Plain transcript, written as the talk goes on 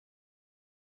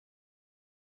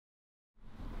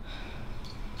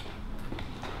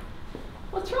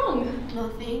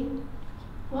Nothing.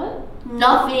 What?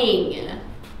 Nothing.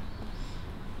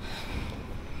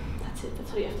 That's it,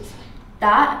 that's all you have to say.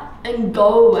 That and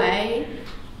go away.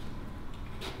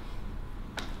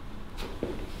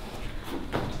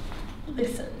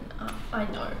 Listen, I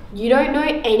know. You don't know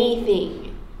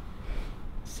anything.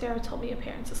 Sarah told me your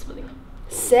parents are splitting up.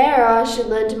 Sarah should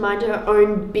learn to mind her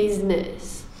own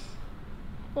business.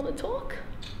 Want to talk?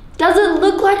 Does it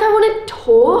look like I want to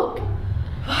talk?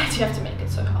 Why do you have to make it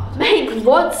so hard? Make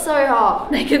what so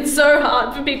hard? Make it so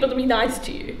hard for people to be nice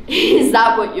to you. Is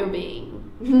that what you're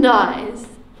being? Nice.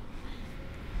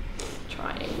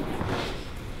 Trying.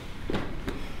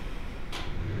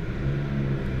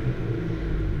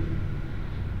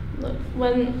 Look,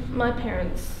 when my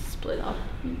parents split up,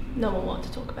 no one wanted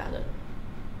to talk about it.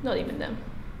 Not even them.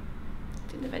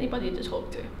 Didn't have anybody to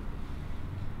talk to.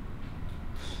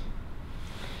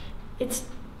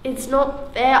 It's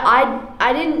not fair.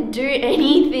 I didn't do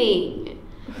anything.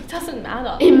 It doesn't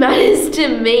matter. It matters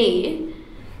to me.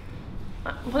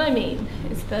 What I mean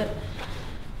is that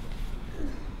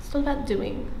it's not about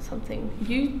doing something.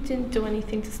 You didn't do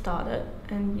anything to start it,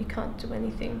 and you can't do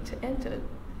anything to end it.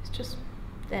 It's just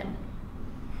them.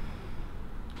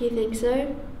 You think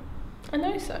so? I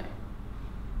know so.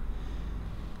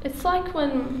 It's like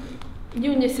when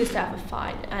you and your sister have a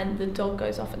fight and the dog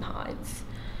goes off and hides.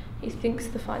 He thinks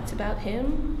the fight's about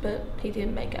him, but he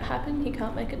didn't make it happen. He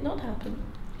can't make it not happen.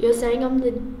 You're saying I'm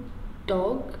the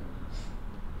dog?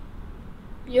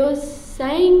 You're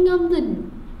saying I'm the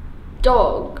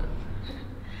dog?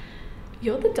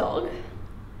 You're the dog.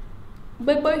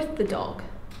 We're both the dog.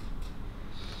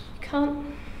 You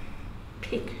can't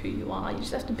pick who you are. You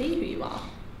just have to be who you are.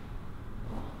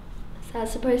 Is that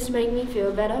supposed to make me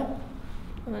feel better?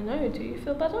 I don't know. Do you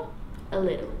feel better? A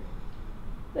little.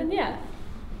 Then yeah.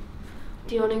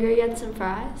 Do you want to go get some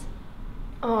fries?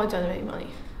 Oh, I don't have any money.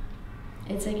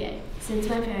 It's okay. Since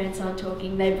my parents aren't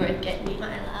talking, they both get me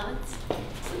my allowance.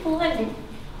 Silver lining,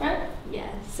 right?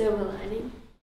 Yeah, silver lining.